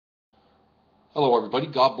Hello, everybody.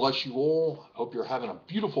 God bless you all. I hope you're having a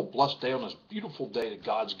beautiful, blessed day on this beautiful day that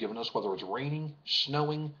God's given us, whether it's raining,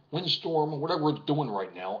 snowing, windstorm, whatever it's doing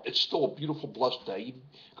right now. It's still a beautiful, blessed day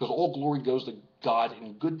because all glory goes to God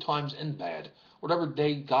in good times and bad. Whatever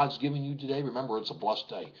day God's giving you today, remember it's a blessed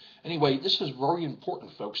day. Anyway, this is very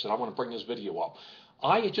important, folks, that I want to bring this video up.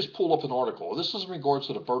 I just pulled up an article. This is in regards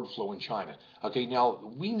to the bird flu in China. Okay, now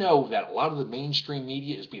we know that a lot of the mainstream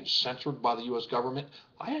media is being censored by the U.S. government.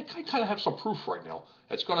 I kind of have some proof right now.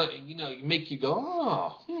 It's going to, make you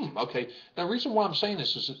go, okay. Now, the reason why I'm saying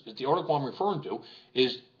this is that the article I'm referring to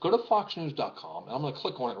is go to foxnews.com, and I'm going to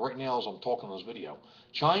click on it right now as I'm talking on this video.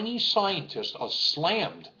 Chinese scientists are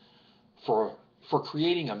slammed for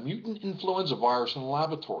creating a mutant influenza virus in a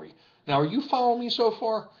laboratory. Now, are you following me so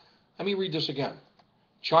far? Let me read this again.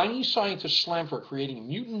 Chinese scientists slammed for creating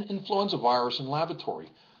mutant influenza virus in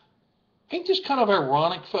laboratory. Ain't this kind of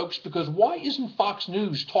ironic, folks? Because why isn't Fox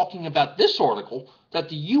News talking about this article that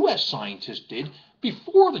the U.S. scientists did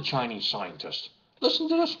before the Chinese scientists? Listen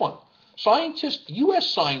to this one.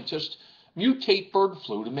 U.S. scientists mutate bird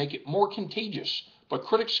flu to make it more contagious, but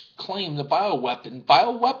critics claim the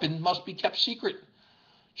bioweapon must be kept secret.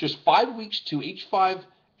 Just 5 weeks to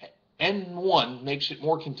H5N1 makes it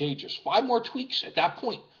more contagious. 5 more tweaks at that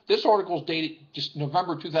point. This article is dated just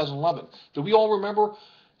November 2011. Do we all remember?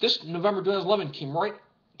 This November 2011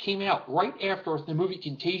 came out right after the movie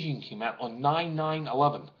Contagion came out on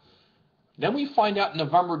 9/9/11. Then we find out in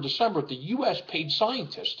November, December that the U.S. paid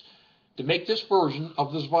scientists to make this version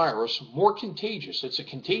of this virus more contagious. It's a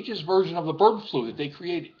contagious version of the bird flu that they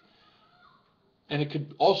created. And it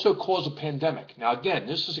could also cause a pandemic. Now again,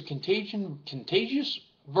 this is a contagious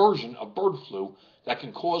version of bird flu that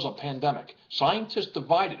can cause a pandemic. Scientists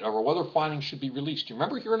divided over whether findings should be released. Do you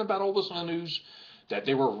remember hearing about all this in the news? That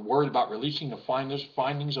they were worried about releasing the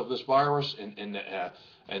findings of this virus in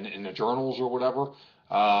the journals or whatever,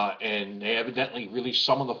 and they evidently released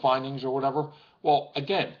some of the findings or whatever. Well,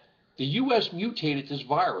 again, the U.S. mutated this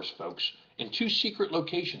virus, folks, in 2 secret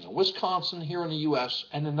locations, in Wisconsin here in the U.S.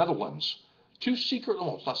 and the Netherlands. 2 secret,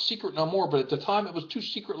 well, it's not secret no more, but at the time it was 2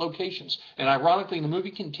 secret locations. And ironically, in the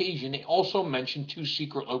movie Contagion, they also mentioned 2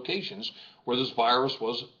 secret locations where this virus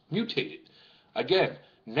was mutated. Again,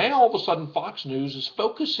 now all of a sudden Fox News is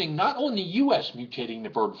focusing not on the U.S. mutating the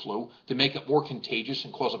bird flu to make it more contagious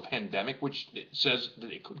and cause a pandemic, which it says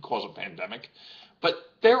that it could cause a pandemic,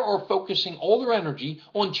 but they are focusing all their energy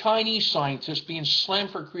on Chinese scientists being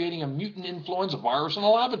slammed for creating a mutant influenza virus in a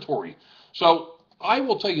laboratory. So I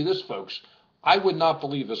will tell you this, folks. I would not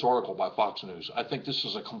believe this article by Fox News. I think this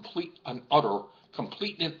is a complete and utter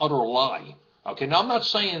lie. Okay, now I'm not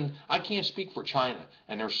saying I can't speak for China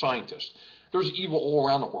and their scientists. There's evil all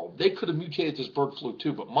around the world. They could have mutated this bird flu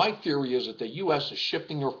too, but my theory is that the U.S. is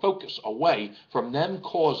shifting their focus away from them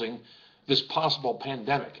causing this possible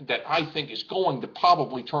pandemic that I think is going to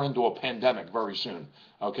probably turn into a pandemic very soon.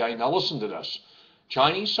 Okay, now listen to this.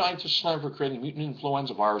 Chinese scientists slammed for creating mutant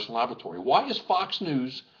influenza virus in laboratory. Why is Fox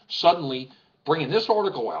News suddenly bringing this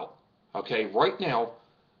article out, okay, right now,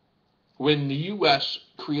 when the U.S.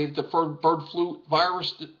 created the bird flu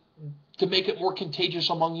virus to make it more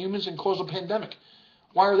contagious among humans and cause a pandemic?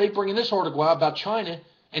 Why are they bringing this article out about China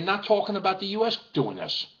and not talking about the U.S. doing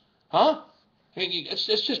this? Huh? Let's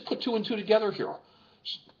just put 2 and 2 together here.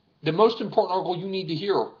 The most important article you need to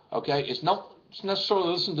hear, okay, is not necessarily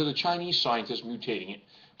listen to the Chinese scientists mutating it,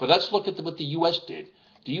 but let's look at what the U.S. did.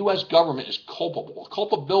 The U.S. government is culpable.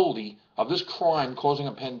 Culpability of this crime causing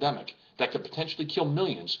a pandemic that could potentially kill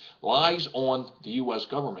millions lies on the U.S.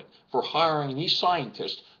 government for hiring these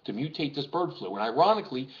scientists to mutate this bird flu. And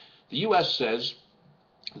ironically, the U.S. says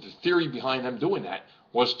the theory behind them doing that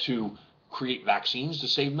was to create vaccines to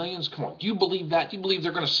save millions. Come on, do you believe that? Do you believe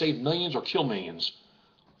they're going to save millions or kill millions?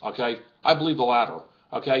 Okay, I believe the latter.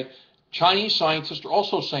 Okay, Chinese scientists are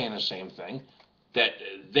also saying the same thing, that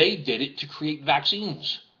they did it to create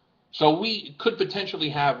vaccines. So we could potentially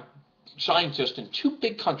have scientists in 2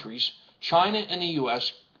 big countries, China and the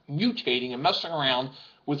U.S., mutating and messing around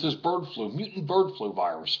with this mutant bird flu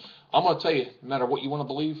virus. I'm going to tell you, no matter what you want to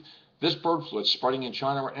believe, this bird flu that's spreading in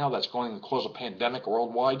China right now, that's going to cause a pandemic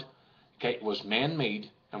worldwide, okay, it was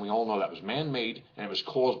man-made, and we all know that was man-made, and it was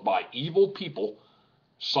caused by evil people,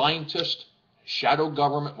 scientists, shadow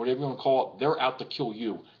government, whatever you want to call it. They're out to kill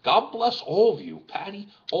you. God bless all of you, Patty,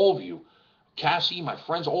 all of you. Cassie, my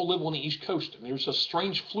friends all live on the East Coast. And there's a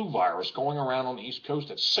strange flu virus going around on the East Coast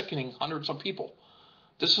that's sickening hundreds of people.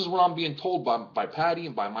 This is what I'm being told by Patty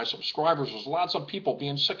and by my subscribers. There's lots of people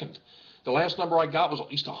being sickened. The last number I got was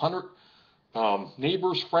at least 100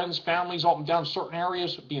 neighbors, friends, families up and down certain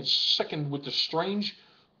areas being sickened with this strange.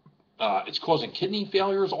 It's causing kidney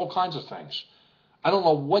failures, all kinds of things. I don't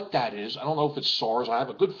know what that is. I don't know if it's SARS. I have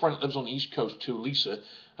a good friend that lives on the East Coast too, Lisa,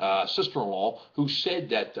 sister-in-law, who said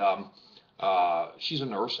that she's a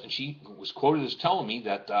nurse, and she was quoted as telling me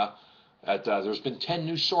that there's been 10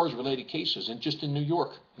 new SARS-related cases just in New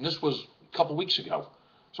York, and this was a couple weeks ago.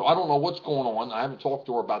 So I don't know what's going on. I haven't talked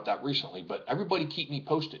to her about that recently, but everybody keep me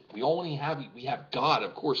posted. We have God,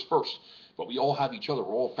 of course, first, but we all have each other.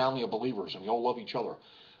 We're all a family of believers, and we all love each other.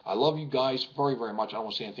 I love you guys very, very much. I don't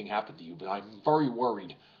want to see anything happen to you, but I'm very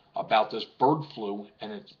worried about this bird flu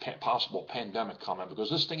and its possible pandemic coming, because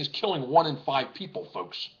this thing is killing 1 in 5 people,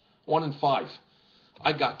 folks. 1 in 5.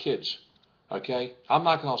 I got kids, okay? I'm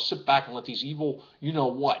not going to sit back and let these evil, you know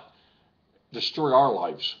what, destroy our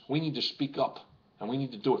lives. We need to speak up, and we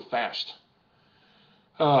need to do it fast.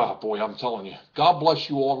 Oh, boy, I'm telling you. God bless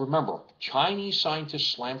you all. Remember, Chinese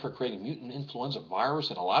scientists slammed for creating mutant influenza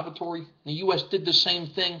virus in a laboratory. The U.S. did the same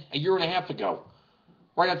thing a year and a half ago,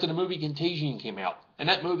 right after the movie Contagious came out. And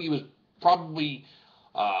that movie was probably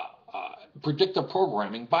predictive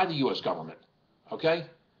programming by the U.S. government. Okay?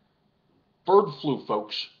 Bird flu,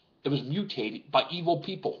 folks. It was mutated by evil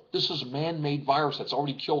people. This is a man-made virus that's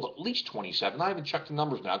already killed at least 27. I haven't checked the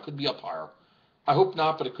numbers now. It could be up higher. I hope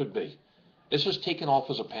not, but it could be. This has taken off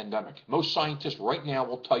as a pandemic. Most scientists right now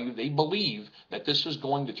will tell you they believe that this is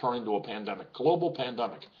going to turn into a pandemic, global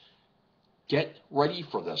pandemic. Get ready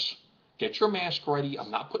for this. Get your mask ready.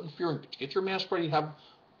 I'm not putting fear in. Get your mask ready. Have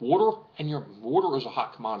water, and your water is a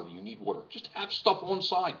hot commodity. You need water. Just have stuff on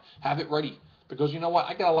side. Have it ready. Because you know what?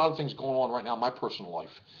 I got a lot of things going on right now in my personal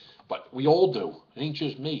life. But we all do. It ain't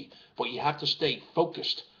just me. But you have to stay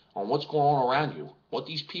focused on what's going on around you, what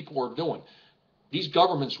these people are doing. These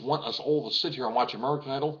governments want us all to sit here and watch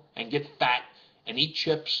American Idol and get fat and eat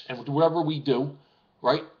chips and do whatever we do,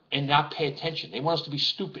 right? And not pay attention. They want us to be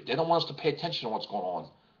stupid. They don't want us to pay attention to what's going on.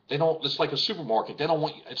 They don't. It's like a supermarket. They don't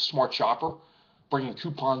want a smart shopper bringing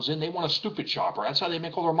coupons in. They want a stupid shopper. That's how they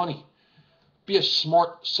make all their money. Be a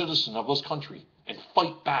smart citizen of this country and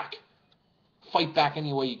fight back. Fight back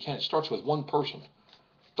any way you can. It starts with one person.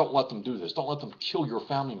 Don't let them do this. Don't let them kill your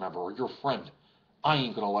family member or your friend. I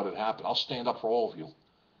ain't going to let it happen. I'll stand up for all of you.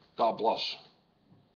 God bless.